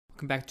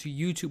welcome back to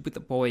YouTube with the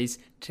boys.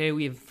 Today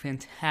we have a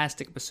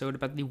fantastic episode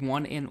about the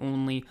one and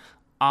only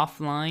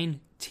offline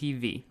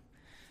TV.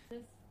 Who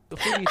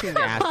do you think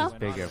the ass is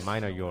bigger,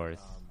 mine or yours?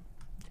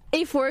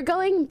 If we're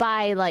going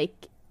by,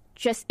 like,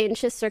 just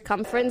inches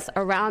circumference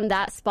around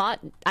that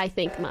spot, I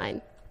think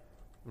mine.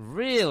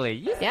 Really?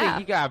 You think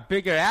you got a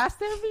bigger ass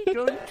than me?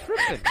 Girl, you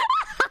tripping.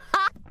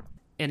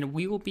 And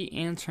we will be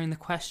answering the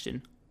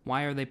question,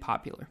 why are they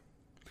popular?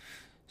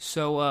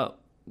 So,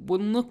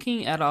 when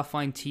looking at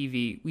offline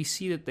TV, we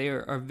see that they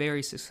are a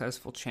very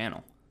successful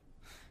channel.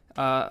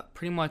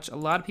 Pretty much a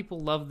lot of people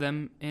love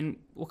them and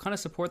will kind of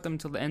support them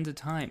until the end of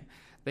time.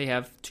 They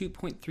have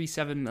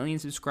 2.37 million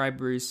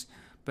subscribers,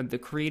 but the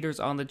creators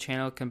on the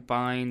channel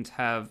combined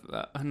have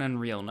an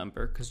unreal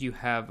number, because you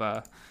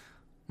have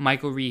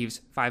Michael Reeves,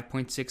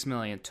 5.6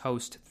 million,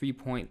 Toast,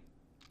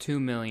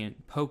 3.2 million,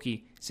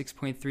 Pokey,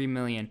 6.3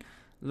 million,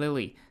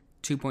 Lily,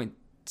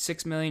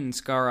 2.6 million, and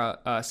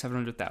Scara,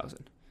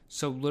 700,000.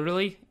 So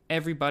literally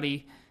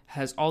everybody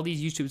has all these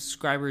YouTube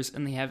subscribers,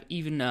 and they have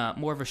even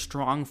more of a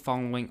strong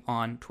following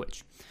on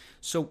Twitch.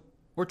 So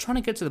we're trying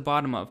to get to the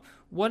bottom of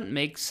what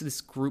makes this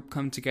group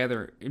come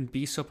together and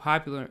be so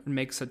popular and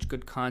make such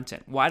good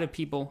content. Why do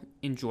people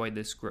enjoy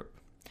this group?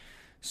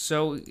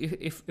 So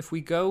if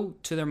we go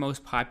to their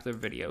most popular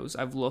videos,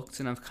 I've looked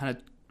and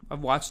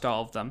I've watched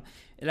all of them.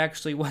 It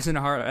actually wasn't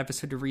a hard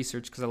episode to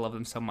research because I love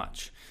them so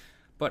much.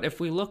 But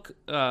if we look,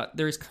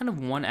 there's kind of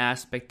one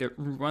aspect that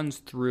runs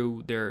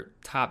through their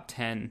top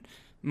 10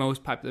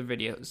 most popular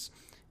videos.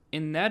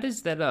 And that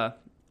is that a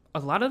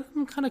lot of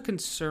them kind of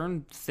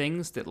concern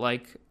things that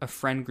like a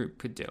friend group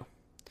could do.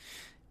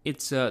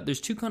 It's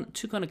there's two kind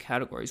of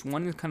categories.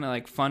 One is kind of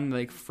like fun,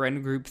 like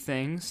friend group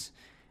things,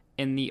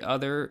 and the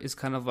other is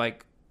kind of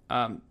like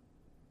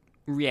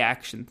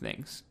reaction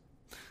things,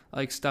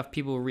 like stuff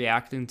people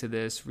reacting to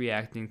this,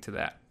 reacting to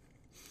that.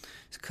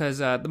 Because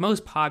the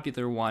most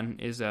popular one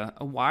is a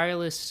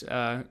wireless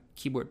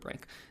keyboard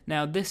prank.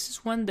 Now, this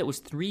is one that was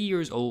 3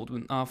 years old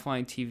when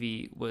offline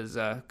TV was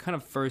kind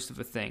of first of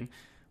a thing,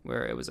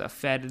 where it was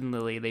Fed and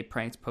Lily. They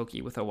pranked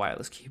Pokey with a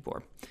wireless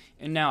keyboard.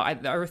 And now I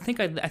think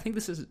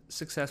this is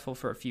successful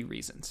for a few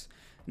reasons.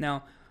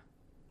 Now,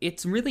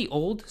 it's really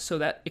old, so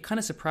that it kind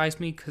of surprised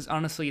me, because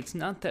honestly, it's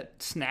not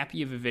that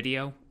snappy of a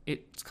video.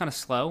 It's kind of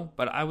slow,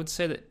 but I would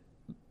say that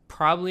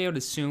probably I would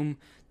assume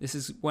this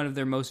is one of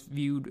their most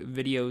viewed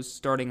videos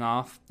starting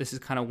off. This is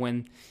kind of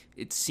when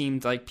it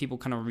seemed like people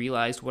kind of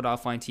realized what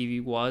offline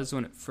TV was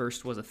when it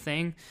first was a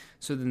thing.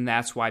 So then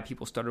that's why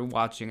people started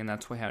watching, and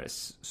that's why it had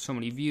so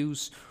many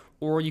views.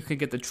 Or you could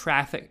get the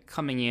traffic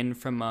coming in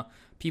from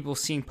people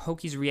seeing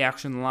Pokey's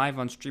reaction live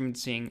on stream and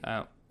seeing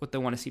what they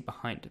want to see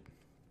behind it.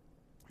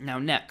 Now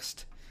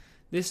next,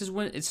 this is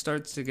when it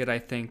starts to get, I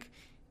think,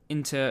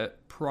 into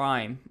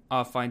prime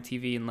offline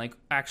TV and like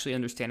actually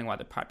understanding why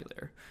they're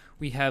popular.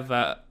 We have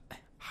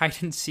Hide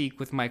and Seek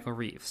with Michael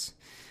Reeves.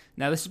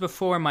 Now, this is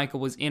before Michael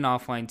was in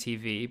offline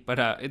TV, but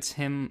it's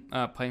him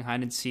playing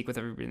hide and seek with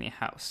everybody in the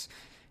house.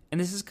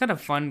 And this is kind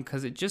of fun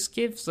because it just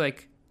gives,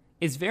 like,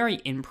 it's very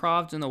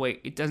improv in the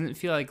way it doesn't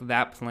feel like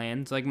that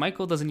planned. Like,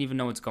 Michael doesn't even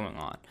know what's going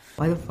on.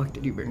 Why the fuck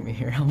did you bring me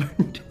here,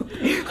 Albert?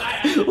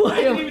 I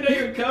didn't even know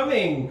you were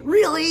coming.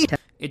 Really?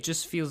 It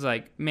just feels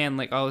like, man,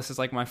 like, oh, this is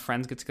like my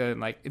friends get together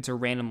and, like, it's a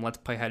random let's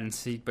play hide and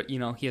seek, but, you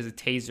know, he has a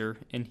taser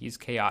and he's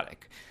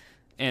chaotic.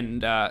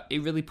 And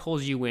it really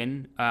pulls you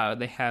in.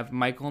 They have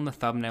Michael in the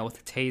thumbnail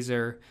with a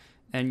taser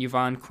and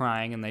Yvonne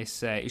crying, and they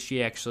say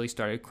she actually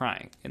started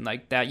crying. And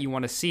like that, you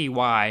want to see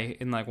why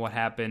and like what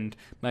happened.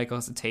 Michael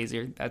has a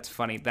taser. That's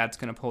funny. That's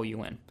going to pull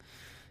you in.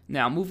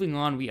 Now, moving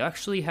on, we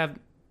actually have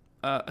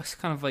a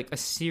kind of like a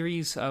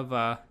series of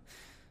the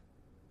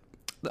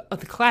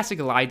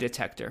classic lie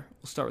detector.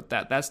 We'll start with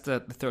that. That's the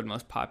third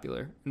most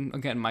popular. And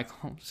again,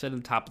 Michael said at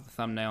the top of the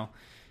thumbnail.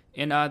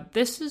 And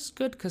this is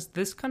good because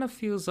this kind of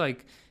feels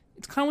like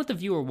it's kind of what the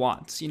viewer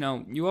wants. You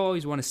know, you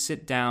always want to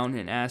sit down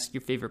and ask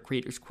your favorite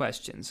creators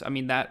questions. I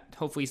mean, that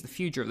hopefully is the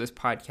future of this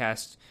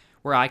podcast,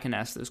 where I can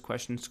ask those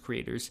questions to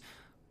creators.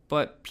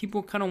 But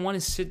people kind of want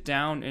to sit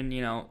down and,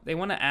 you know, they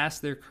want to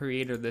ask their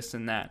creator this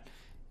and that.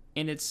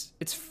 And it's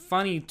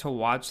funny to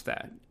watch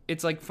that.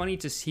 It's like funny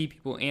to see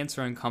people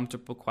answer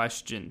uncomfortable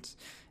questions.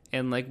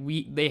 And like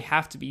they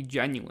have to be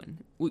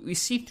genuine. We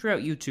see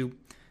throughout YouTube,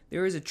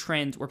 there is a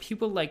trend where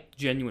people like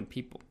genuine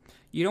people.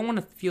 You don't want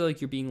to feel like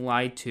you're being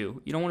lied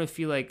to. You don't want to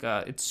feel like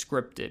it's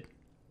scripted,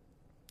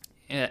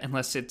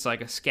 unless it's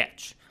like a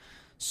sketch.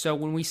 So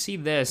when we see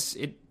this,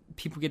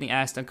 people getting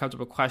asked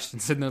uncomfortable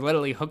questions and they're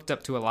literally hooked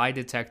up to a lie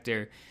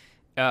detector,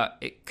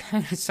 it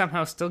kind of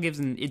somehow still gives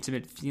an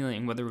intimate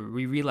feeling, whether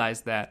we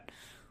realize that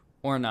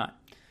or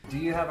not. Do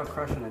you have a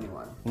crush on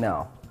anyone?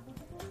 No.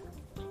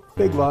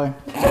 Big lie.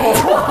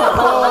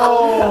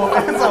 Oh,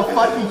 that's a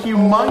fucking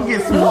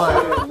humongous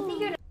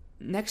one.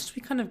 Next,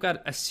 we kind of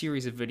got a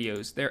series of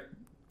videos.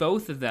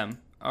 Both of them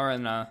are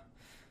in the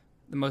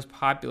most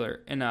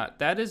popular, and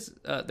that is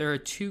there are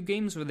two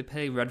games where they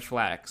play Red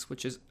Flags,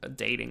 which is a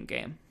dating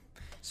game.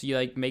 So you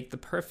like make the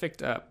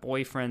perfect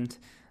boyfriend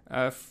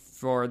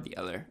for the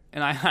other.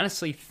 And I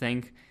honestly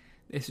think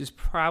this is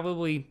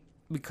probably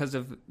because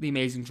of the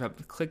amazing job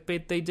of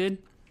clickbait they did.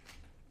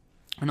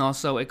 And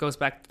also, it goes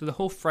back to the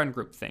whole friend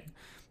group thing.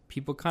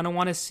 People kind of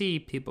want to see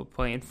people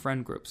play in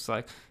friend groups.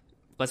 Like,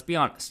 let's be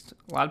honest,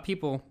 a lot of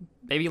people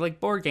maybe like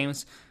board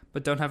games,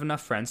 but don't have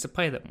enough friends to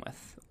play them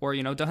with. Or,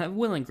 don't have a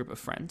willing group of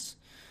friends.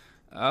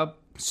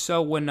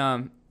 So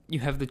when you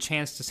have the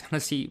chance to kind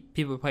of see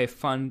people play a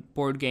fun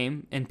board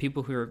game and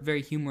people who are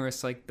very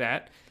humorous like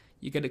that,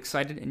 you get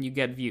excited and you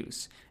get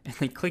views. And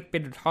they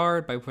clickbaited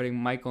hard by putting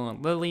Michael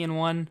and Lily in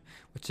one,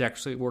 which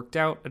actually worked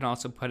out, and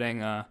also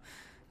putting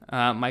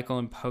Michael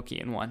and Pokey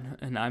in one.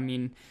 And I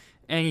mean,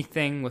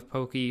 anything with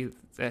Pokey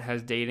that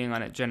has dating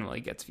on it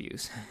generally gets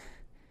views.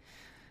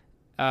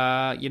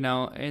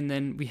 And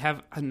then we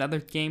have another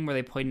game where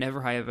they play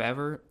Never Have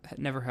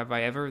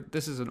I Ever.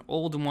 This is an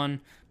old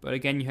one, but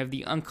again, you have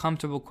the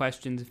uncomfortable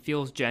questions. It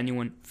feels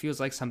genuine,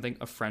 feels like something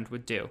a friend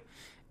would do.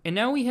 And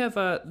now we have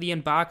the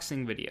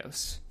unboxing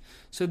videos.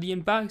 So the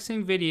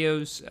unboxing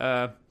videos,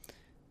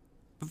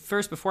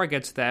 first, before I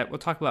get to that, we'll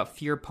talk about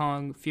Fear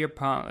Pong. Fear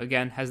Pong,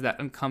 again, has that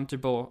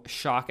uncomfortable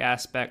shock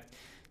aspect.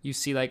 You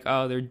see, like,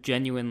 oh, they're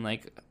genuine,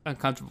 like,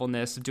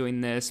 uncomfortableness of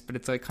doing this, but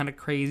it's, like, kind of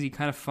crazy,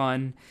 kind of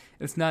fun.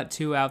 It's not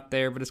too out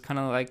there, but it's kind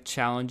of, like,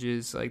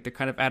 challenges. Like, they're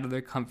kind of out of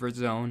their comfort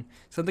zone.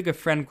 Something a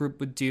friend group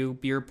would do,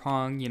 beer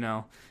pong,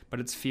 but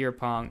it's Fear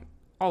Pong.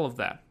 All of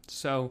that.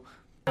 So...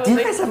 Do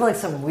you guys have like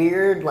some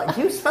weird, like,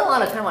 you spend a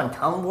lot of time on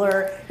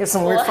Tumblr, you have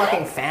some weird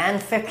fucking fan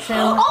fiction?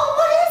 Oh,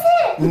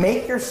 what is it?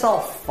 Make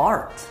yourself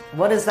fart.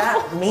 What does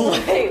that mean?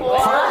 Wait,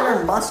 what?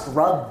 Partner must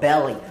rub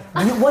belly.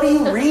 What do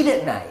you read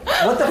at night?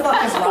 What the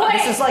fuck is wrong?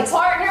 This is like...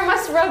 Partner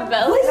must rub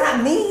belly? What does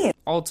that mean?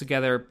 All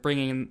together,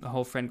 bringing in the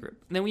whole friend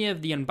group. And then we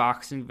have the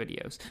unboxing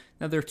videos.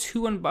 Now, there are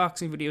 2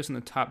 unboxing videos in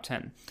the top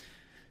 10.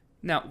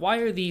 Now, why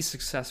are these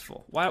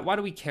successful? Why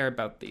do we care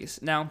about these?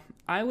 Now,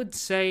 I would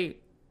say...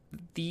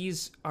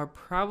 these are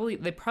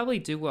they probably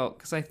do well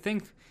because I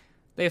think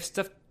they have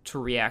stuff to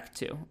react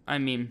to. I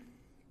mean,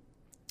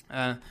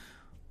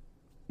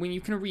 when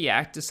you can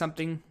react to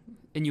something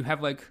and you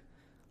have like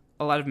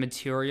a lot of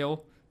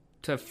material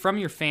from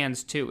your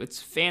fans too, it's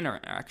fan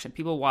interaction.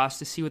 People watch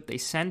to see what they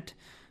sent,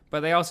 but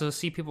they also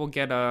see people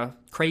get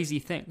crazy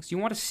things. You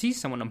want to see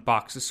someone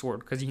unbox a sword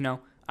because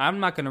I'm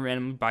not going to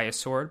randomly buy a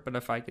sword, but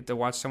if I get to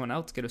watch someone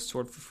else get a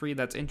sword for free,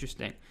 that's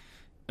interesting.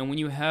 And when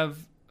you have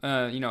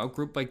a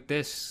group like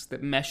this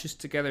that meshes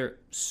together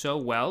so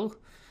well,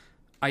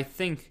 I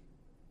think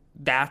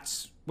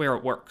that's where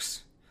it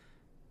works.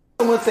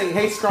 Someone saying,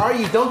 hey, Scar,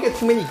 you don't get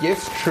too many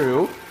gifts,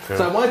 true. Okay.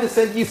 So I wanted to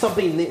send you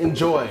something to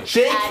enjoy.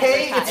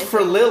 JK, it's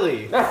for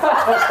Lily.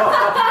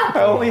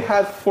 I only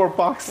had 4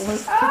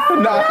 boxes.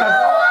 Now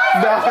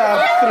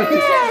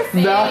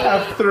I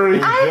have 3.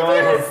 I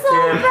feel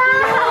so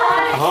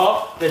bad.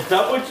 Oh, the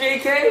double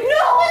JK?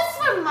 No, it's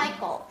for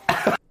Michael.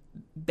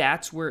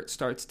 That's where it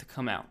starts to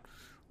come out.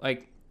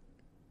 Like,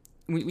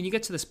 when you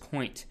get to this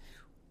point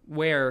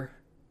where,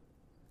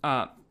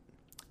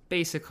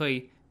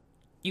 basically,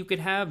 you could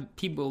have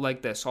people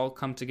like this all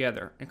come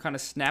together and kind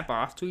of snap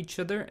off to each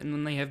other, and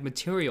then they have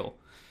material.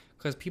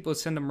 Because people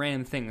send them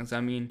random things.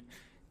 I mean,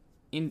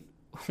 in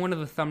one of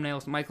the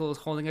thumbnails, Michael is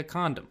holding a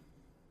condom.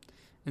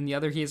 In the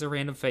other, he has a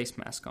random face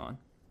mask on.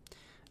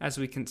 As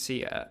we can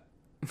see,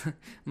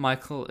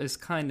 Michael is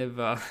kind of,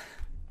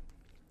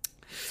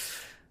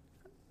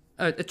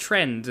 a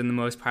trend in the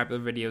most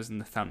popular videos in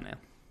the thumbnail.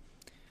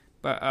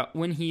 But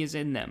when he is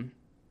in them,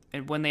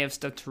 and when they have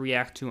stuff to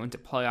react to and to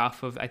play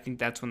off of, I think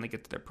that's when they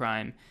get to their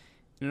prime.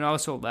 And it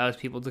also allows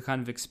people to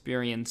kind of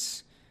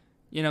experience,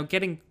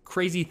 getting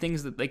crazy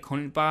things that they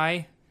couldn't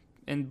buy,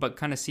 but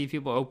kind of see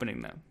people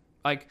opening them.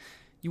 Like,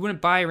 you wouldn't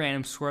buy a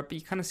random sword, but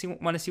you kind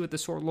of want to see what the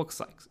sword looks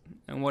like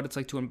and what it's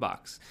like to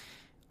unbox.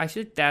 I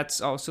think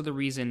that's also the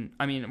reason,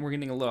 I mean, we're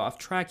getting a little off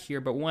track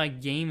here, but why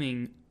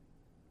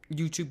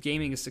YouTube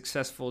gaming is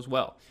successful as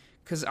well.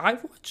 Because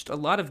I've watched a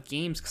lot of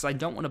games because I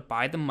don't want to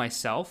buy them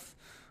myself,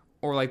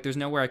 or like there's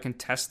nowhere I can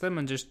test them,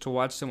 and just to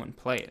watch someone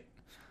play it.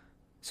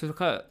 So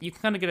you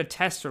can kind of get a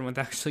test run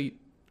without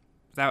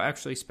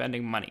actually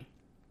spending money.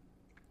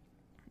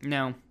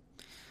 Now,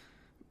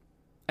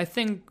 I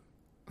think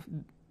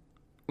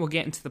we'll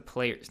get into the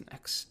players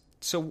next.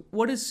 So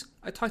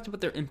I talked about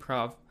their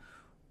improv.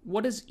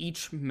 What does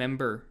each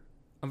member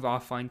of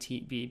Offline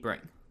TV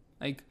bring?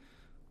 Like,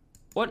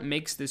 what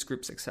makes this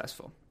group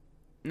successful?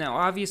 Now,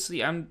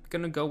 obviously, I'm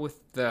going to go with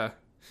the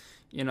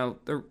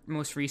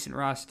most recent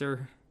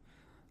roster.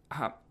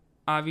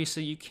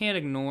 Obviously, you can't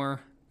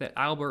ignore that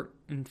Albert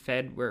and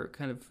Fed were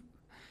kind of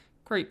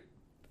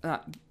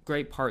not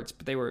great parts,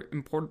 but they were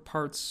important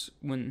parts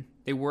when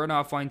they were on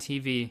Offline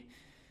TV,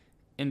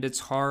 and it's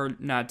hard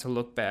not to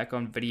look back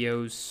on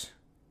videos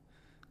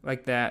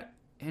like that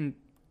and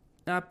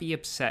not be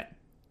upset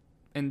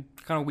and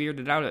kind of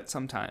weirded out at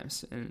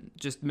sometimes, and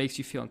just makes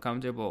you feel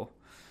uncomfortable.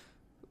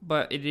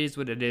 But it is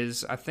what it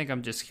is. I think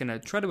I'm just going to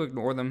try to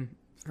ignore them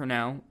for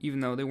now, even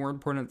though they weren't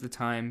important at the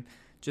time,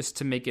 just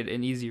to make it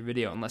an easier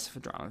video and less of a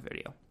drama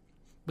video.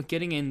 But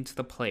getting into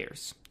the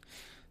players.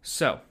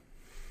 So,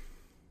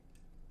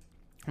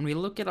 when we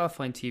look at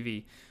Offline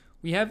TV,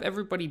 we have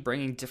everybody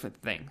bringing different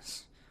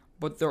things.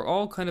 but they're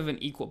all kind of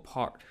an equal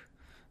part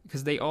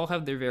because they all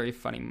have their very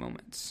funny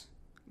moments.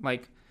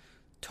 Like,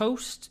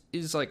 Toast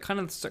is like kind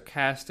of the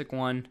sarcastic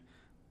one,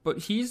 but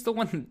he's the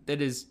one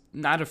that is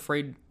not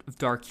afraid of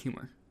dark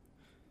humor.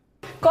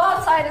 Go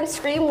outside and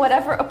scream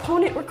whatever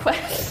opponent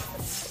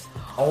requests.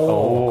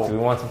 Oh, do we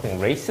want something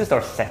racist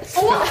or sexist?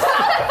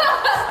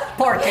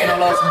 Porque no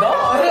los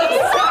dos.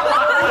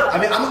 I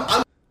mean,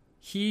 I'm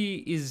He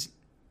is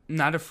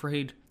not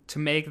afraid to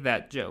make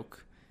that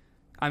joke.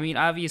 I mean,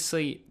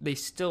 obviously, they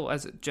still,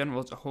 as a general,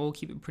 as a whole,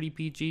 keep it pretty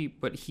PG,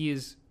 but he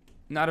is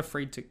not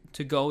afraid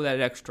to go that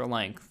extra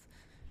length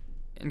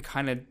and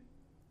kind of,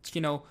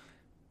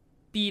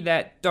 be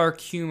that dark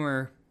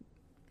humor,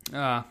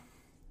 kind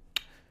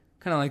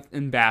of like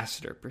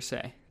ambassador, per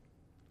se.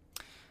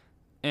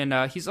 And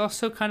he's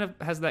also kind of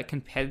has that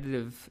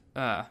competitive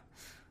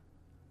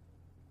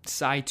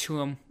side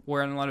to him,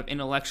 where in a lot of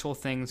intellectual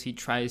things, he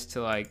tries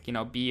to,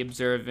 be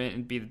observant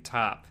and be the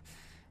top.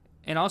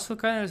 And also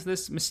kind of has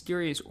this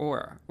mysterious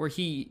aura where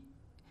he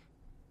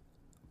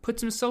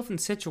puts himself in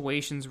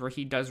situations where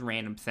he does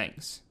random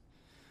things.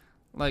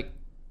 Like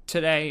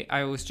today,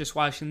 I was just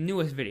watching the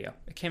newest video.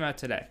 It came out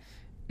today.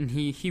 And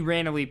he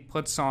randomly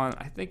puts on,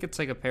 I think it's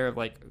like a pair of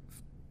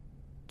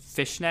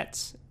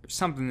fishnets or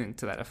something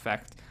to that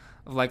effect,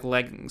 of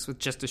leggings with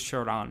just a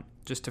shirt on,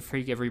 just to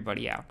freak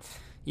everybody out.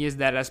 He has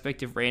that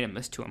aspect of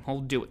randomness to him. He'll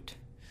do it.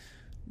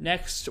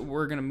 Next,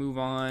 we're going to move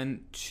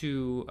on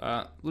to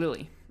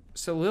Lily.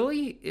 So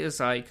Lily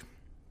is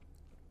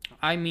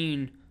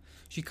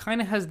she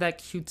kind of has that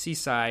cutesy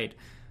side,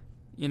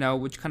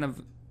 which kind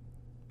of,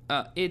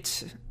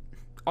 it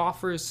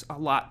offers a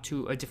lot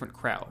to a different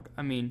crowd.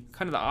 I mean,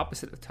 kind of the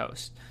opposite of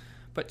Toast.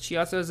 But she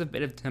also has a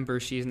bit of temper.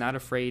 She's not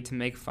afraid to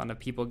make fun of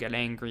people, get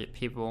angry at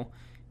people.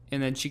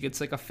 And then she gets,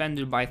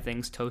 offended by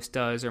things Toast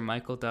does or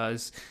Michael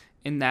does.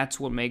 And that's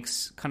what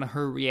makes kind of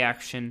her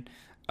reaction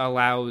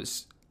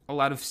allows a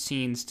lot of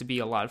scenes to be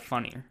a lot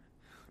funnier.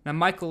 Now,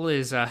 Michael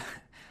is, I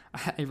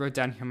wrote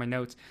down here in my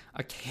notes,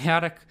 a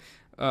chaotic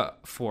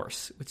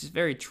force, which is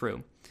very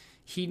true.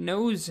 He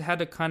knows how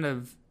to kind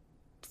of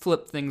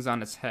flip things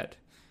on its head,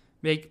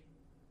 make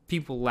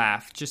people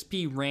laugh, just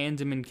be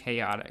random and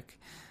chaotic.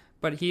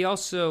 But he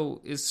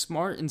also is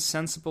smart and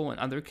sensible in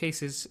other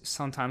cases,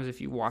 sometimes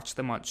if you watch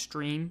them on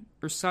stream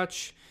or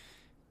such.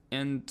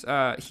 And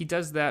he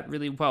does that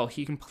really well.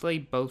 He can play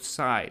both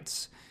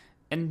sides.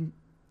 And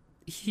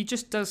he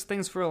just does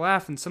things for a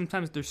laugh, and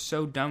sometimes they're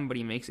so dumb, but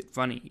he makes it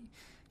funny.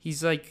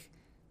 He's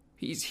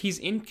he's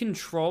in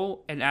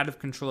control and out of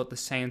control at the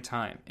same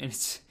time. And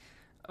it's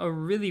a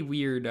really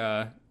weird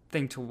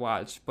thing to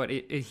watch, but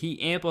he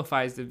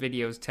amplifies the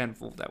videos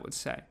tenfold, I would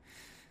say.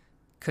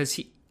 Because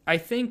I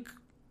think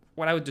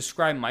what I would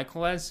describe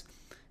Michael as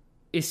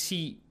is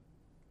he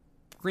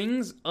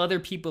brings other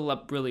people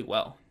up really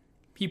well.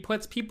 He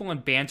puts people in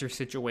banter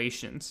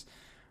situations,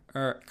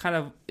 or kind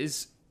of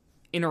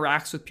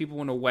interacts with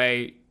people in a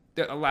way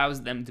that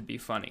allows them to be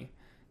funny.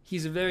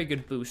 He's a very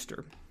good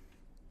booster.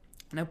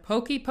 Now,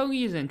 Pokey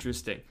is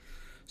interesting.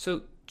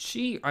 So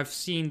I've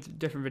seen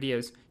different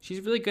videos. She's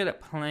really good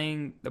at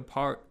playing the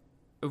part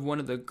of one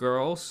of the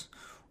girls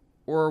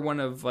or one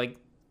of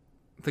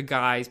the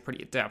guys,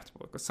 pretty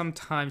adaptable. Because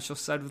sometimes she'll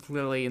side with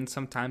Lily and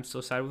sometimes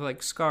she'll side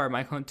with Scar,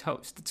 Michael, and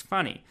Toast. It's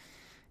funny.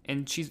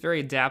 And she's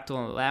very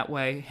adaptable in that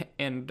way.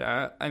 And,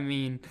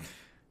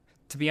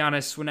 to be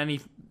honest, when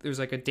there's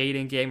a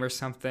dating game or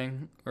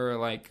something,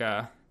 or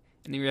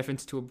any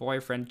reference to a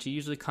boyfriend, she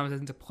usually comes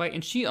into play,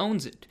 and she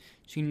owns it.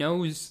 She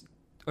knows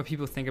what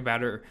people think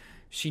about her.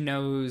 She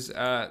knows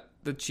that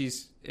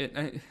she's,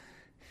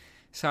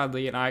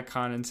 sadly, an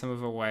icon in some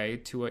of a way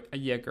to a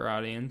younger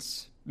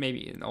audience,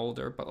 maybe an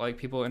older, but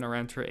people in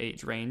around her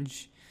age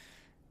range.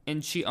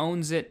 And she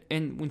owns it,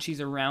 and when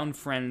she's around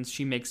friends,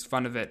 she makes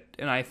fun of it.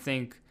 And I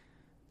think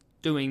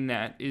doing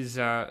that is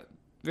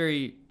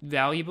very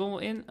valuable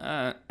and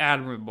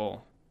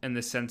admirable in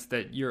the sense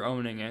that you're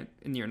owning it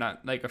and you're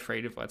not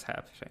afraid of what's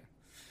happening.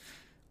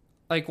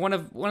 One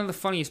of the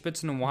funniest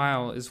bits in a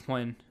while is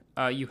when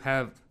you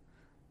have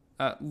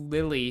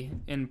Lily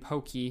and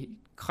Pokey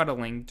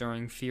cuddling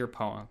during Fear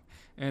Poem,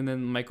 and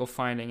then Michael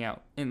finding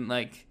out, and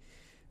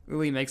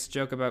Lily makes a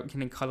joke about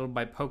getting cuddled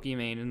by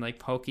Pokimane, and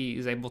Pokey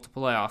is able to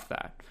play off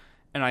that,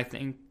 and I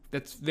think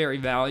that's very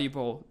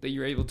valuable that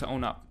you're able to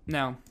own up.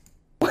 Now,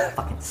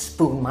 fucking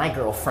spoon my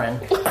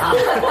girlfriend.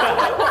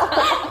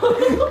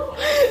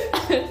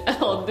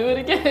 I'll do it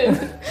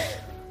again.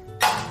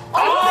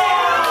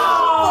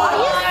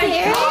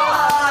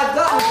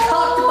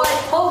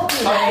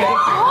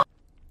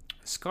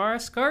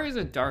 Scar is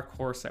a dark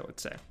horse, I would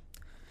say.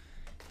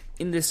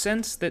 In the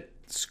sense that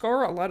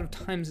Scar a lot of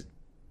times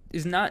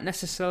is not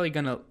necessarily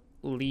going to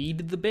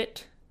lead the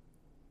bit,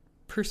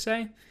 per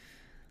se.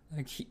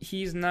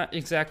 He's not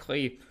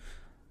exactly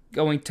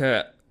going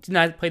to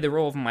not play the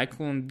role of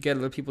Michael and get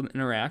other people to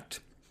interact.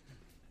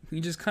 He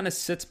just kind of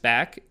sits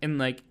back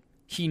and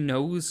he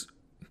knows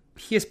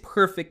he has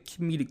perfect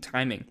comedic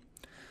timing.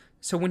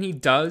 So when he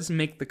does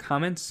make the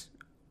comments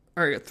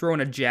or throw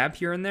in a jab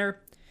here and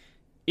there,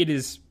 it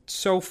is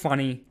so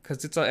funny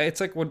because it's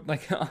like what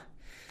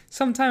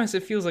sometimes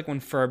it feels like when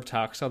Ferb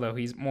talks, although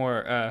he's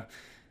more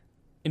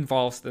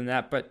involved than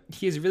that, but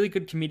he has really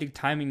good comedic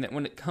timing that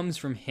when it comes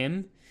from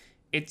him,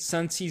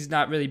 since he's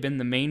not really been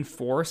the main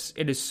force,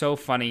 it is so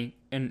funny,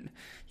 and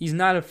he's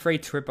not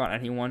afraid to rip on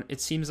anyone.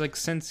 It seems like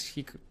since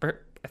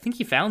I think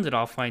he founded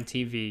Offline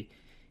TV,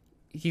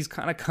 he's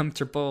kind of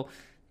comfortable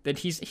that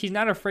he's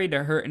not afraid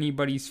to hurt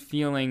anybody's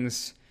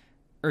feelings,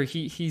 or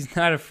he's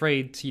not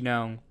afraid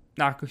to,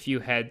 knock a few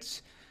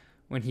heads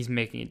when he's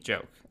making a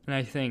joke. And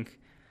I think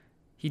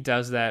he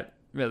does that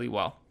really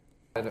well.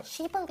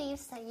 She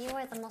believes that you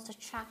are the most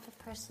attractive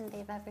person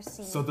they've ever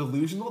seen. So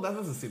delusional? That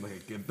doesn't seem like a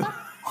good thing.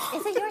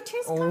 Is it your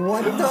turn, Scott?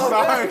 What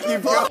the?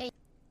 Keep going.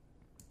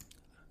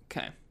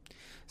 Okay.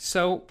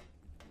 So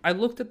I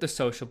looked at the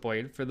Social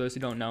Blade. For those who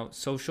don't know,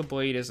 Social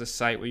Blade is a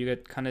site where you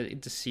get kind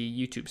of to see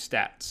YouTube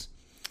stats.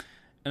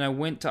 And I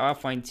went to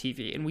Offline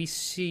TV, and we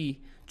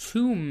see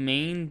two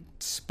main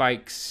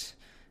spikes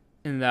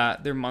in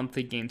their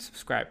monthly gained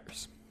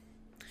subscribers,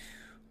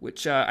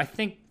 which I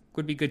think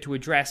would be good to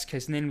address,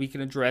 because then we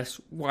can address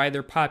why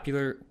they're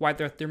popular, why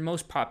they're at their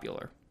most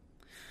popular.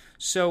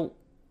 So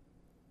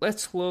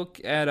let's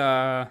look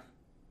at,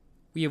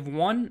 we have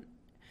one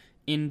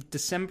in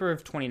December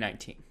of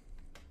 2019.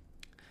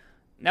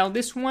 Now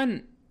this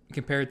one,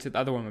 compared to the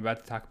other one I'm about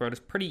to talk about, is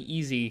pretty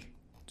easy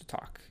to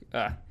talk.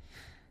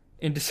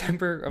 In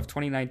December of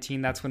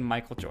 2019, that's when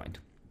Michael joined,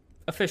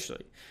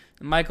 officially.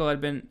 Michael had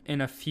been in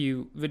a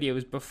few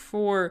videos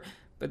before,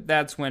 but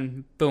that's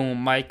when, boom,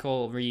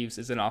 Michael Reeves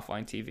is in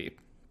Offline TV.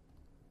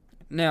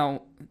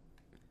 Now,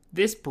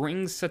 this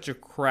brings such a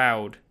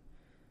crowd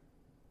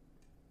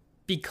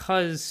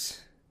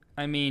because,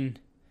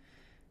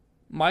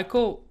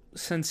 Michael,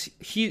 since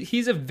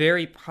he's a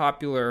very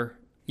popular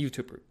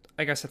YouTuber,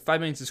 like I said, 5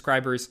 million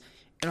subscribers,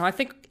 and I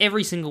think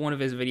every single one of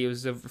his videos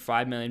is over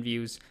 5 million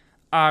views,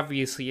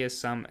 obviously has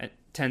some at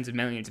tens of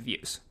millions of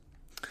views.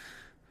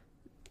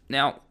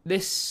 Now,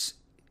 this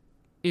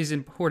is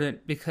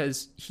important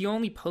because he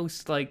only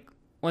posts like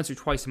once or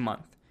twice a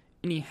month,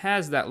 and he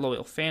has that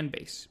loyal fan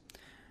base.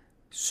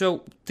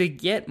 So to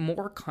get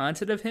more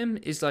content of him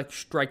is like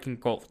striking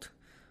gold.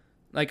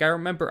 Like I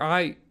remember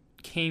I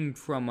came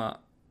from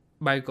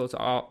Michael to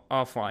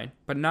Offline,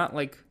 but not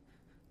like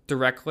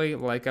directly.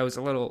 Like I was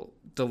a little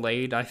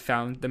delayed. I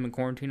found them in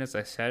quarantine, as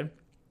I said.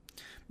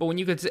 But when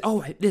you could say,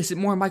 "Oh, is it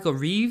more Michael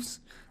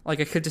Reeves?" Like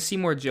I could just see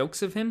more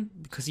jokes of him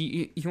because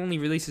he only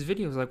releases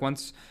videos like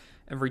once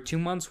every 2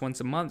 months, once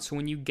a month. So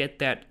when you get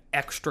that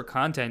extra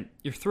content,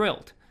 you're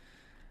thrilled.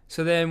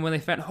 So then when they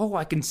found, oh,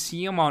 I can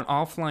see him on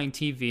Offline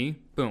TV,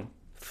 boom,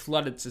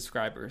 flooded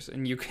subscribers.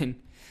 And you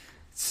can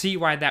see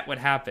why that would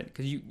happen.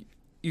 Because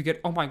you get,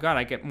 oh my God,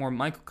 I get more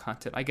Michael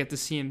content. I get to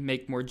see him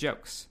make more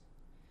jokes.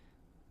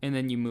 And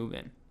then you move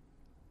in.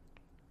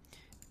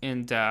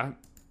 And,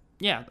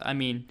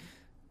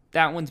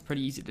 that one's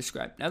pretty easy to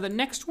describe. Now, the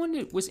next one,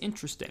 it was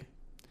interesting.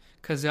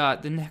 Because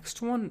the next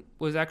one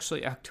was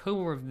actually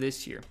October of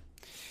this year.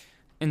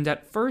 And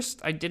at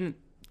first, I didn't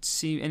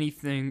see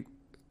anything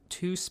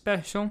too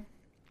special.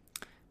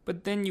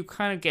 But then you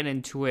kind of get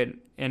into it,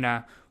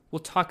 and we'll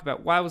talk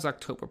about why was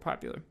October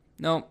popular.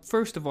 Now,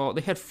 first of all,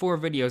 they had 4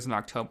 videos in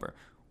October,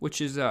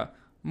 which is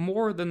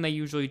more than they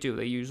usually do.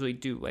 They usually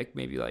do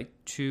maybe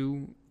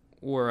 2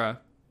 or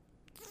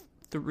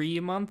 3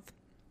 a month.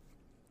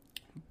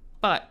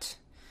 But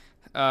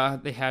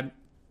they had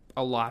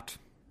a lot.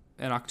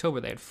 In October,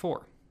 they had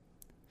 4.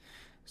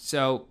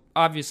 So,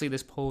 obviously,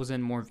 this pulls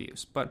in more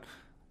views. But,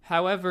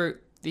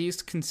 however,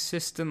 these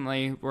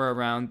consistently were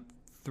around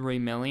 3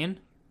 million.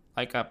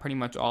 Pretty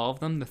much all of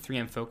them, the 3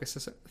 I'm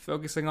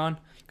focusing on.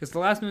 Because the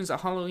last one was a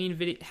Halloween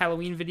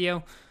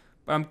video.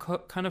 But I'm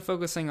kind of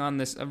focusing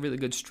on a really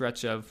good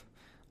stretch of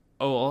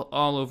all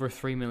over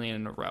 3 million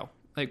in a row.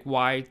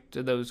 Why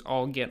do those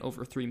all get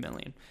over 3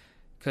 million?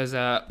 Because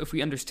if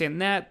we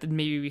understand that, then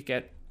maybe we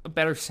get a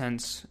better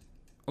sense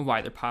of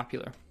why they're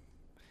popular.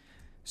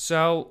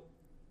 So,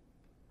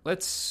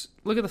 let's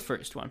look at the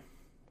first one.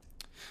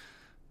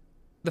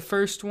 The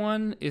first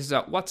one is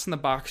What's in the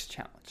Box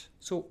Challenge.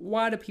 So,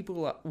 why do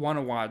people want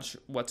to watch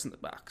What's in the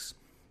Box?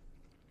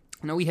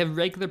 Now, we have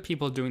regular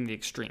people doing the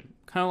extreme,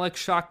 kind of like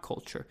shock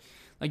culture.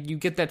 You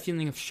get that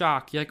feeling of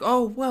shock. You're like,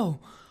 oh, whoa,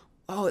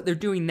 oh, they're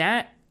doing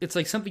that? It's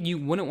like something you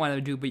wouldn't want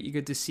to do, but you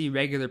get to see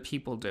regular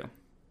people do.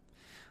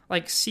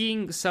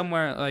 Seeing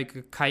somewhere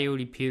like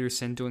Coyote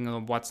Peterson doing a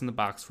What's in the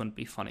Box wouldn't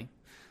be funny.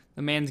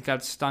 The man's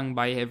got stung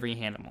by every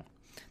animal.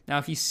 Now,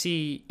 if you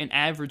see an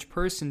average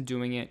person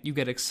doing it, you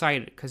get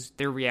excited because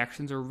their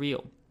reactions are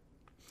real.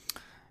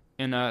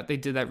 And they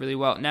did that really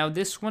well. Now,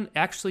 this one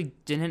actually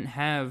didn't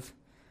have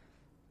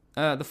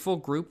the full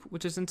group,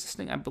 which is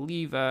interesting. I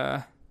believe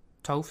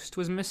Toast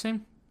was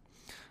missing.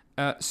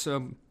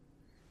 So,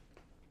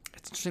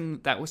 it's interesting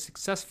that was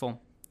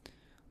successful.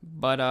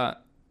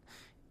 But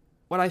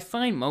what I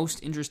find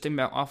most interesting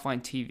about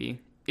Offline TV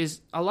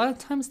is a lot of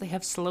times they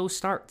have slow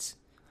starts.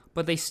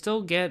 But they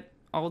still get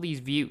all these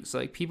views.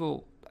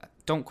 People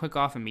don't click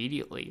off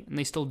immediately, and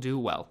they still do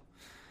well.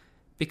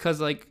 Because,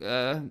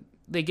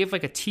 they give,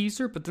 a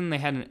teaser, but then they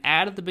had an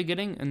ad at the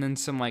beginning, and then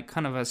some,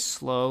 kind of a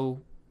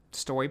slow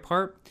story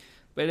part.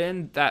 But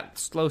in that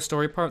slow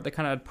story part, they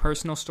kind of had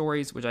personal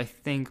stories, which I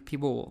think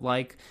people will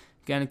like.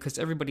 Again, because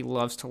everybody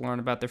loves to learn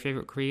about their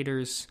favorite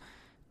creators.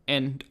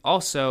 And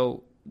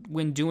also,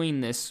 when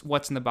doing this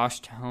What's in the Box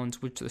challenge,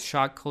 which is the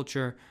shock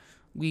culture,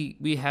 we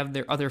have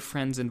their other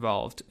friends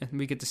involved, and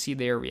we get to see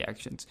their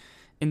reactions.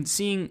 And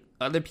seeing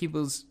other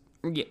people's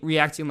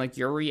reacting like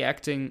you're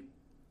reacting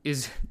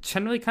is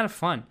generally kind of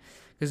fun,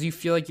 because you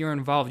feel like you're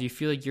involved. You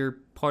feel like you're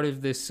part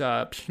of this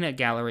peanut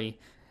gallery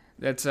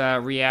that's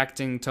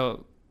reacting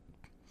to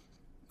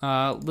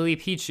Lily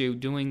Pichu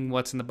doing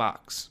What's in the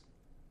Box.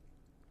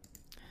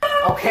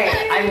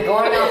 Okay, I'm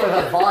going off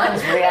of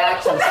Yvonne's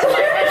reactions to my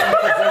head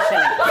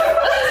position.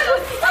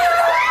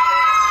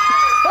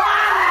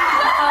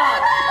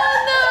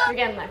 You're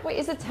getting there. Wait,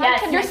 is it time?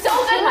 Yes, you're so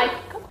good, Mike.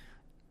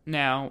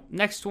 Now,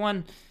 next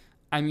one,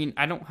 I mean,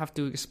 I don't have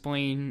to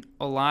explain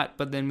a lot,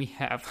 but then we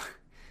have,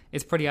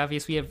 it's pretty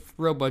obvious, we have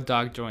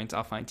RoboDog joins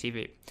Offline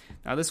TV.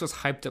 Now, this was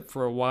hyped up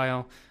for a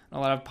while. A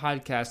lot of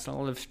podcasts, a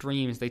lot of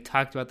streams, they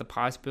talked about the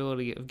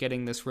possibility of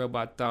getting this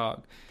robot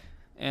dog.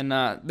 And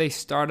they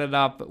started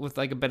up with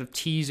like a bit of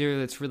teaser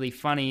that's really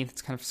funny.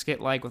 It's kind of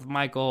skit-like with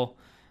Michael.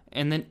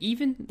 And then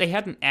even they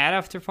had an ad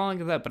after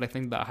following that, but I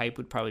think the hype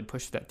would probably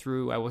push that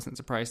through. I wasn't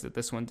surprised that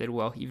this one did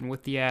well, even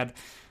with the ad.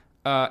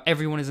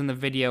 Everyone is in the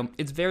video.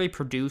 It's very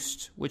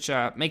produced, which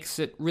makes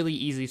it really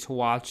easy to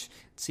watch.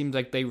 It seems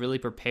like they really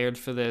prepared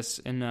for this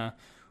and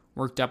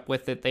worked up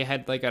with it. They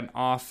had like an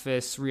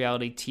office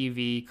reality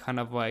TV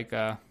kind of like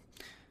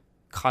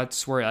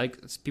cuts where like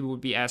people would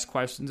be asked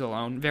questions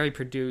alone. Very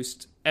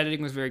produced.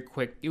 Editing was very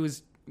quick. It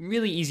was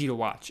really easy to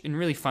watch and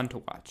really fun to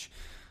watch.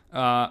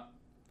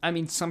 I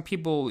mean, some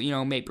people,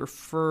 may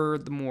prefer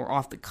the more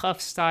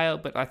off-the-cuff style,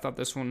 but I thought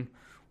this one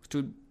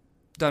was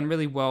done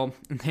really well.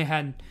 And they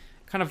had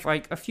kind of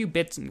like a few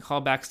bits and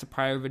callbacks to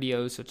prior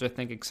videos, which I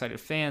think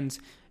excited fans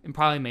and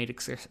probably made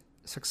it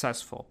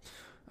successful.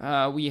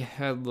 We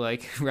had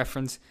like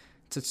reference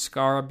to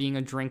Scar being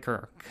a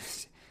drinker.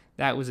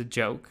 That was a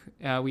joke.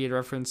 We had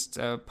referenced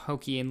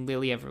Pokey and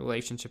Lily have a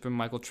relationship, and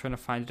Michael trying to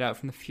find it out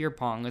from the fear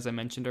pong, as I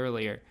mentioned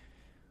earlier.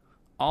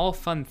 All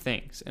fun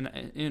things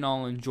and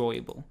all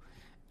enjoyable.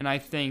 And I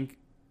think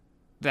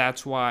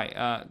that's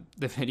why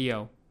the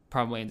video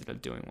probably ended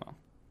up doing well.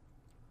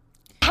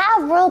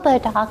 Have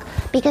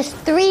RoboDog because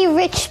 3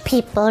 rich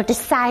people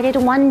decided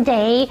one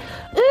day,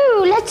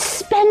 ooh, let's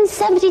spend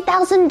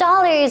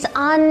 $70,000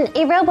 on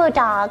a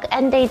RoboDog,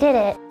 and they did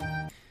it.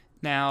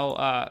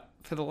 Now,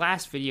 for the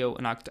last video,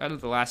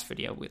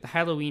 the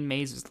Halloween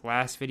Maze is the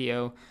last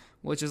video,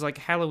 which is like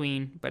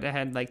Halloween, but it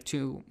had like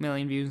 2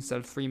 million views instead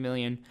of 3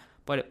 million,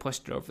 but it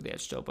pushed it over the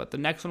edge still. But the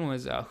next one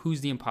was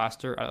Who's the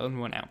Imposter?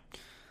 One out.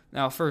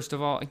 Now, first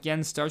of all,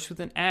 again, starts with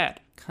an ad.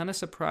 Kind of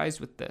surprised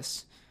with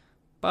this.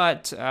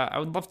 But I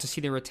would love to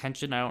see their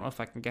retention. I don't know if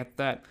I can get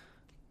that.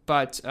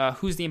 But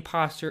Who's the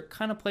Imposter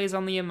kind of plays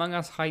on the Among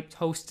Us hyped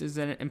host as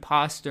an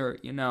imposter,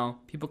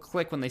 People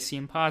click when they see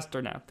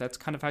imposter now. That's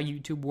kind of how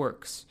YouTube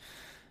works.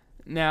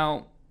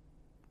 Now,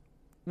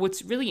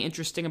 what's really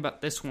interesting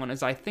about this one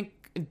is I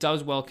think it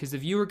does well because the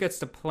viewer gets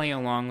to play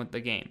along with the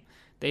game.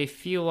 They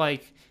feel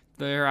like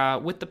they're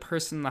with the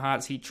person in the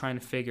hot seat trying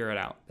to figure it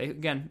out.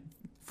 Again,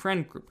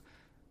 friend group.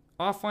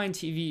 Offline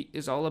TV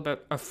is all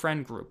about a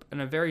friend group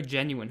and a very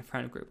genuine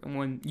friend group. And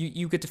when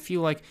you get to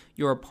feel like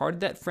you're a part of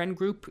that friend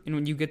group and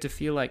when you get to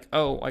feel like,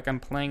 I'm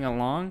playing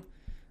along,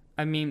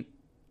 I mean,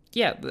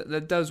 yeah,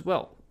 that does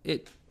well.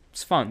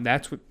 It's fun.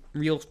 That's what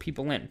reels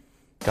people in.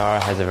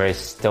 Scar has a very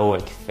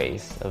stoic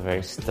face, a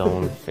very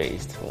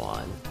stone-faced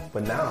one.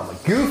 But now I'm a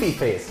goofy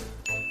face.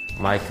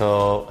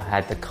 Michael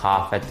had to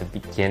cough at the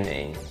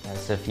beginning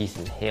as if he's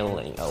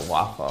inhaling a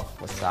waffle of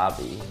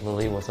wasabi.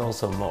 Lily was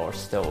also more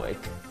stoic,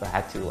 but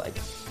had to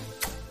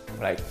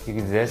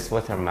do this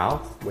with her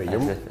mouth. Wait,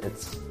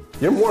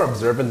 you're more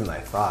observant than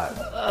I thought.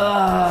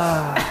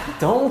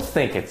 Don't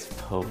think it's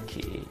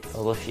Pokey,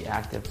 although she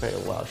acted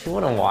very well. She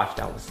wouldn't wash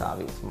down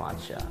wasabi with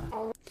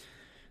matcha.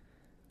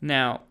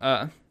 Now,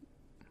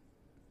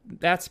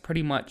 that's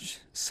pretty much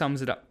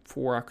sums it up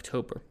for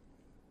October.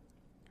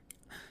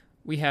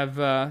 We have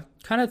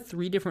kind of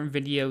 3 different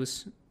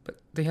videos, but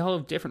they all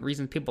have different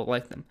reasons people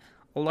like them.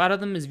 A lot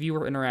of them is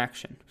viewer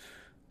interaction.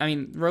 I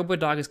mean,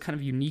 RoboDog is kind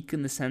of unique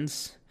in the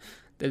sense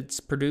that it's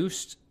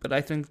produced, but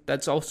I think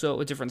that's also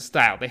a different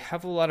style. They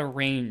have a lot of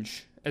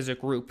range as a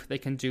group. They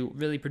can do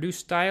really produced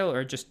style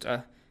or just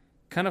a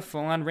kind of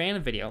full-on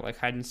random video like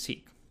hide and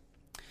seek.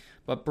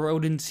 But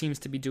Broden seems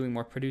to be doing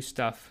more produced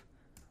stuff,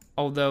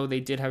 although they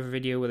did have a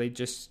video where they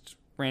just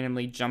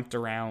randomly jumped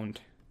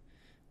around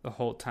the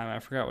whole time. I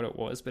forgot what it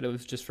was, but it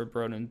was just for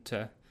Broden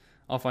to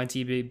Offline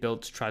TV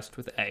builds trust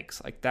with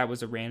eggs. Like, that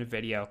was a random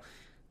video.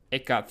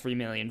 It got 3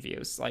 million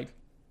views. Like,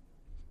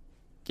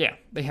 yeah,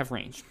 they have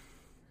range.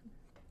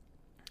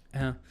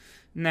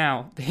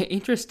 Now, the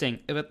interesting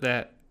about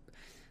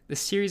the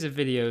series of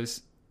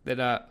videos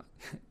that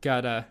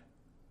got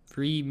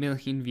 3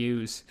 million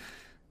views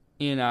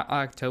in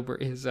October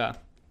is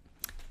that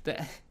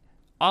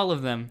all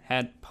of them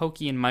had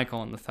Pokey and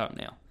Michael in the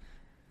thumbnail.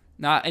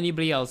 Not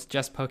anybody else,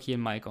 just Pokey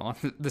and Michael. On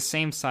the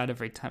same side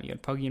every time. You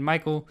had Pokey and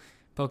Michael,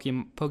 Pokey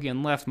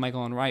on left,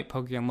 Michael on right,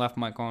 Pokey on left,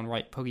 Michael on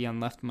right, Pokey on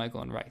left, Michael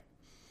on right.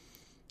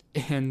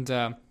 And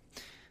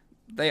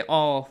they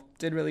all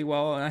did really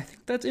well, and I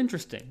think that's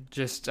interesting,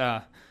 just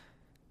how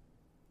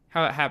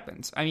it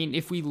happens. I mean,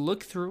 if we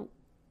look through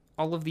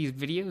all of these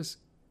videos,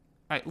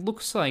 it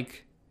looks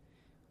like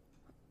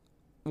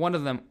one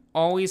of them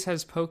always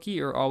has Pokey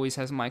or always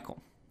has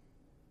Michael.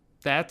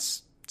 That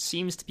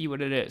seems to be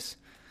what it is.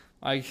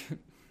 Like,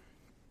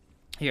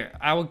 here,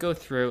 I will go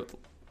through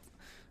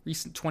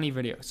recent 20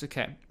 videos.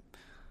 Okay,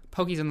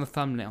 Pokey's in the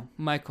thumbnail.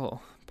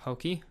 Michael,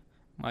 Pokey,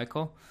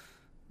 Michael,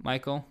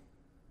 Michael,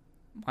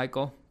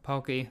 Michael,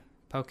 Pokey,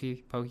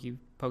 Pokey, Pokey,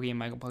 Pokey, and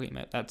Michael, Pokey,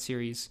 that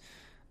series.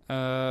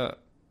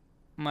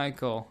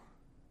 Michael.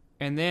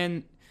 And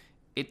then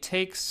it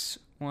takes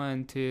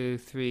 1, 2,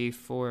 3,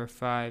 4,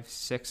 5,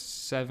 6,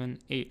 7,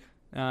 8,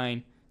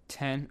 9,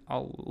 10,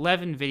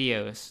 11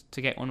 videos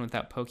to get one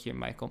without Pokey or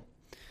Michael.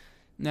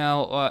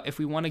 Now, if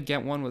we want to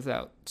get one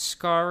without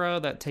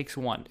Scara, that takes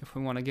 1. If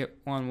we want to get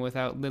one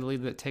without Lily,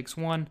 that takes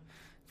 1.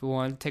 If we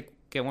want to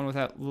get one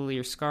without Lily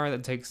or Scara,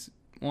 that takes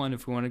 1.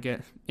 If we want to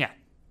get... Yeah,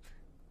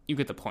 you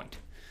get the point.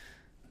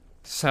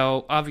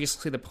 So,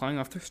 obviously, they're playing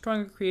off their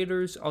stronger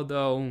creators,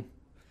 although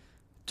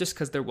just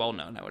because they're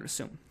well-known, I would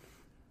assume.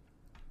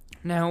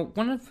 Now,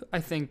 one of, I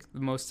think, the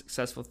most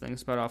successful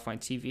things about offline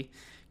TV,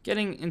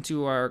 getting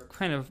into our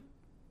kind of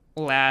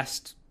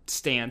last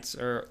stance,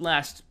 or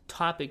last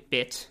topic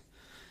bit,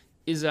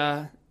 is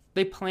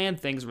they plan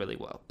things really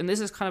well. And this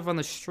is kind of on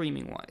the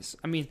streaming-wise.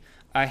 I mean,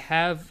 I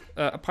have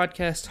a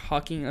podcast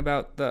talking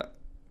about the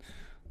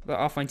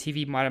offline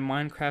TV modded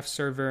Minecraft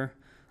server.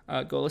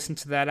 Go listen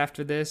to that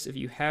after this if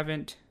you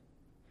haven't.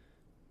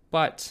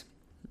 But,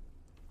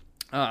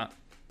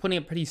 putting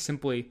it pretty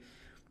simply,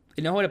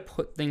 they know how to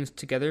put things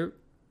together,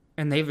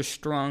 and they have a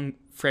strong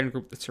friend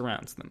group that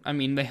surrounds them. I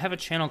mean, they have a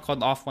channel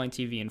called Offline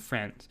TV and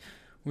Friends,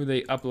 where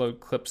they upload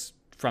clips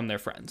from their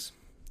friends.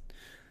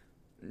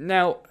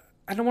 Now,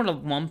 I don't want to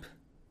lump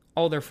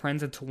all their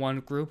friends into one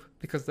group,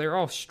 because they're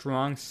all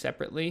strong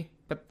separately,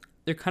 but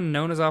they're kind of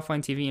known as Offline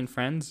TV and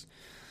Friends,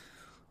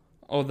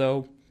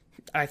 although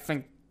I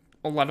think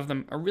a lot of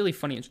them are really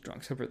funny and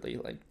strong separately.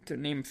 Like, to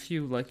name a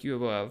few, like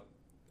you have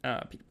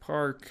Pete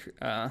Park,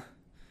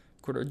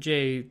 Kodo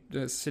J,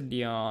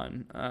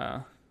 Sidion,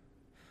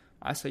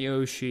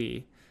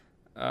 Asayoshi,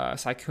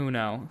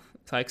 Saikuno.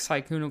 Like,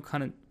 Saikuno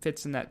kind of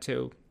fits in that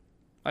too.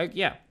 Like,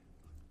 yeah.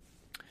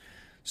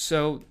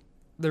 So,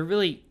 they're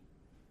really,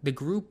 the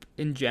group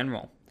in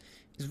general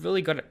is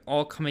really good at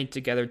all coming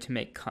together to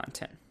make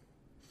content.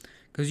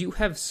 Because you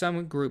have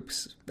some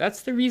groups,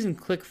 that's the reason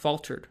Click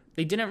faltered.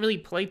 They didn't really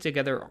play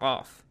together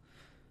off.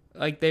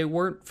 Like, they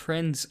weren't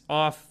friends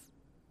off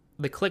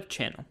the Click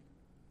channel.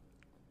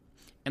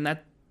 And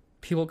that,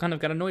 people kind of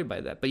got annoyed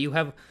by that. But you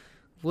have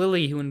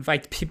Lily, who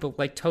invites people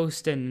like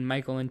Toast and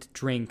Michael in to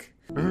drink.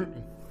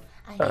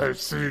 I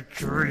see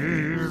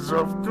trees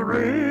of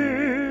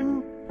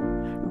green,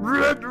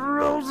 red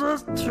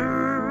roses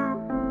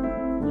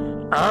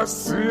too. I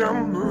see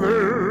them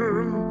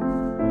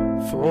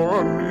bloom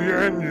for me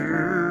and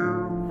you.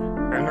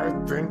 And I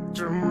think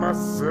to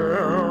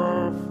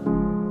myself,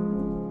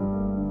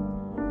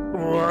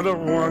 what a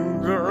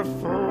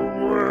wonderful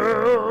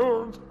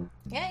world.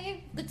 Yeah, you're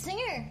a good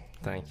singer.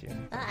 Thank you.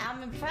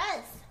 I'm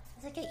impressed.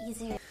 Does it get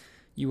easier?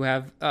 You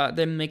have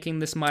them making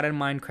this modded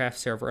Minecraft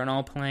server and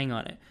all playing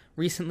on it.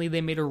 Recently,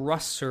 they made a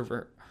Rust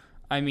server.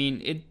 I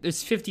mean,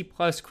 it's 50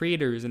 plus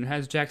creators and it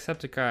has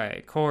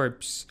Jacksepticeye,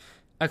 Corpse,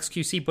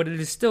 XQC, but it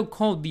is still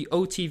called the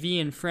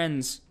OTV and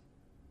Friends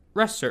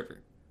Rust server.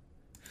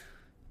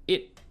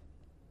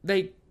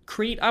 They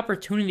create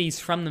opportunities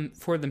from them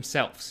for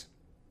themselves,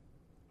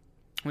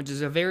 which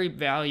is a very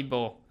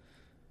valuable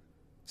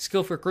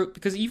skill for a group,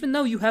 because even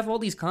though you have all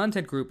these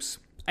content groups,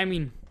 I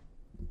mean,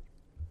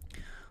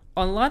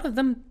 a lot of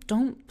them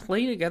don't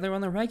play together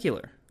on the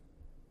regular.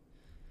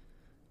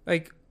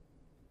 Like,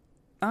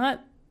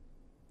 not...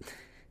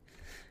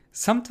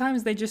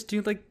 Sometimes they just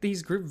do, like,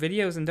 these group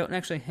videos and don't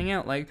actually hang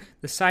out. Like,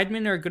 the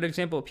Sidemen are a good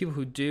example of people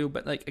who do,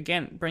 but, like,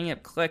 again, bringing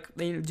up Click,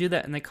 they do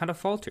that and they kind of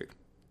faltered.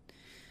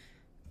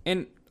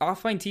 And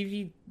Offline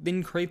TV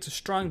then creates a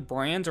strong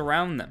brand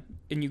around them,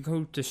 and you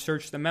go to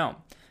search them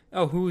out.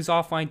 Oh, who is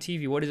Offline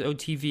TV? What is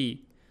OTV?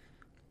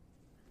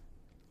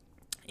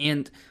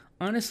 And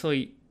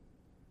honestly,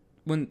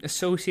 when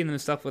associating the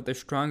stuff with their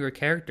stronger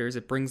characters,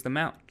 it brings them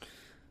out.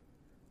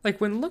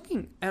 Like, when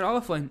looking at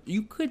Offline,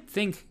 you could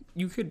think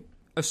you could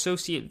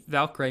associate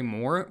Valkyrie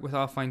more with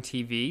Offline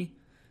TV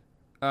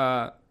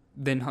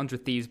than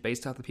 100 Thieves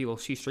based off the people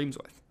she streams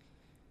with.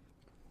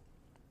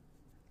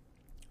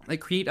 They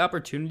create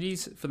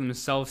opportunities for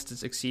themselves to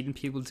succeed and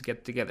people to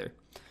get together.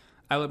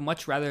 I would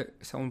much rather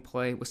someone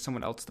play with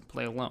someone else than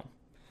play alone.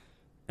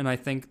 And I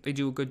think they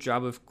do a good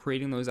job of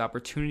creating those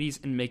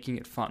opportunities and making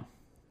it fun.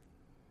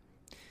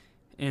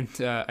 And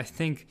I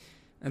think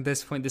at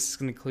this point, this is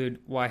going to include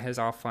why is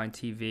Offline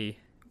TV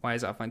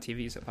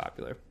so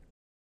popular.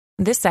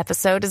 This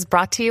episode is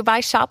brought to you by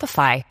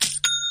Shopify.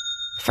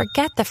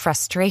 Forget the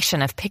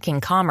frustration of picking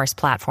commerce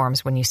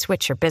platforms when you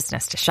switch your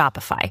business to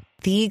Shopify,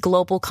 the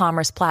global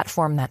commerce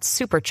platform that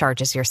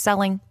supercharges your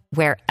selling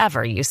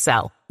wherever you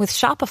sell. With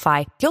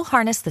Shopify, you'll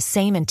harness the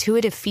same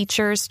intuitive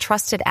features,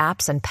 trusted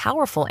apps, and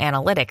powerful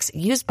analytics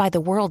used by the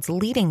world's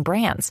leading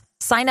brands.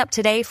 Sign up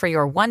today for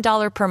your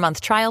 $1 per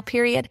month trial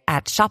period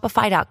at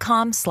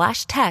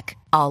shopify.com/tech,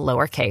 all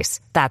lowercase.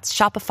 That's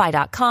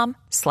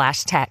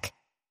shopify.com/tech.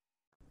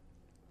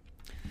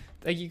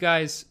 Thank you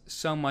guys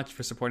so much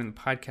for supporting the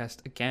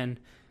podcast again.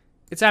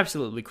 It's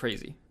absolutely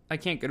crazy. I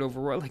can't get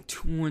over, we're at like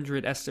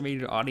 200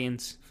 estimated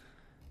audience.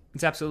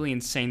 It's absolutely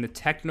insane. The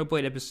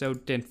Technoblade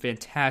episode did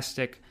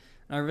fantastic.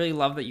 And I really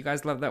love that you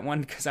guys loved that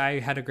one because I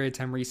had a great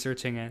time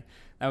researching it.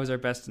 That was our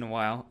best in a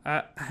while.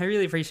 I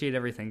really appreciate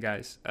everything,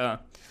 guys.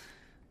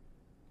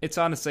 It's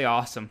honestly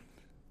awesome.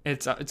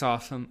 It's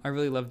awesome. I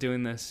really love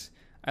doing this.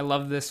 I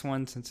love this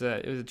one since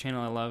it was a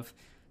channel I love.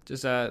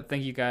 Just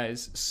thank you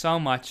guys so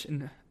much,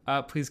 and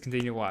please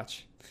continue to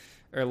watch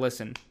or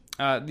listen.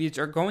 These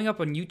are going up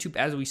on YouTube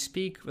as we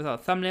speak with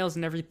thumbnails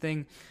and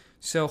everything.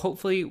 So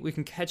hopefully we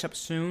can catch up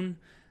soon.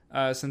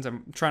 Since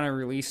I'm trying to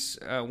release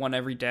one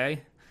every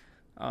day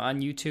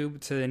on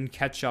YouTube to then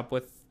catch up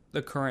with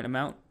the current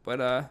amount.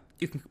 But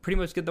you can pretty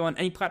much get them on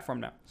any platform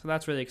now. So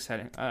that's really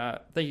exciting.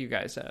 Thank you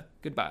guys.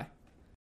 Goodbye.